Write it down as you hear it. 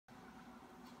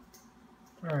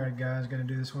Alright guys, gonna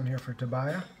do this one here for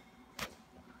Tobiah.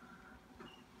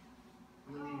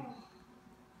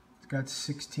 It's got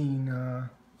 16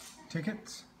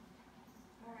 tickets.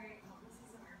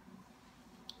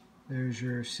 There's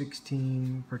your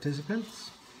 16 participants.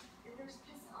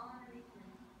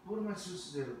 What am I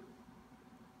supposed to do?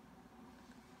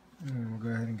 And we'll go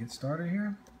ahead and get started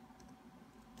here.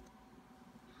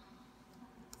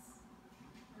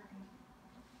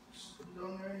 Just put it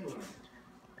on there anyway.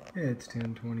 It's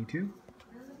 10:22.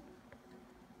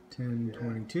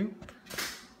 10:22.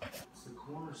 The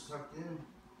corner's tucked in.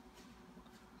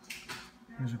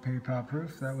 Here's your PayPal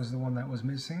proof. That was the one that was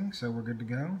missing, so we're good to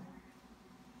go.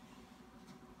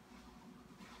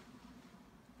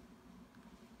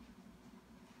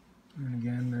 And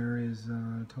again, there is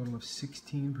a total of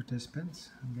 16 participants.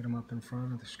 I'll get them up in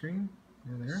front of the screen.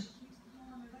 They're there.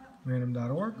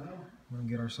 Random.org. We're going to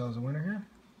get ourselves a winner here.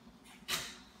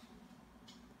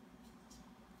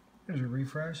 There's your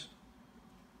refresh.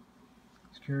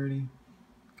 Security.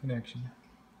 Connection.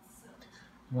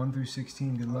 1 through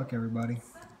 16. Good luck, everybody.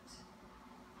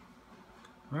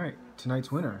 Alright,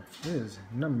 tonight's winner is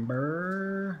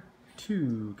number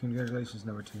 2. Congratulations,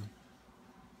 number 2.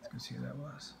 Let's go see who that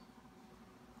was.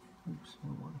 Oops,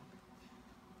 wrong one.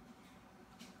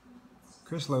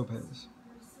 Chris Lopez.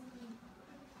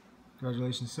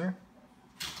 Congratulations, sir.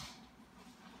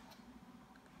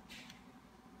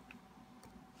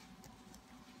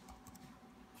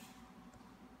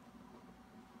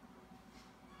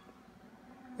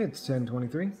 It's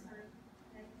 10:23.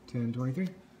 10:23.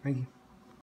 Thank you.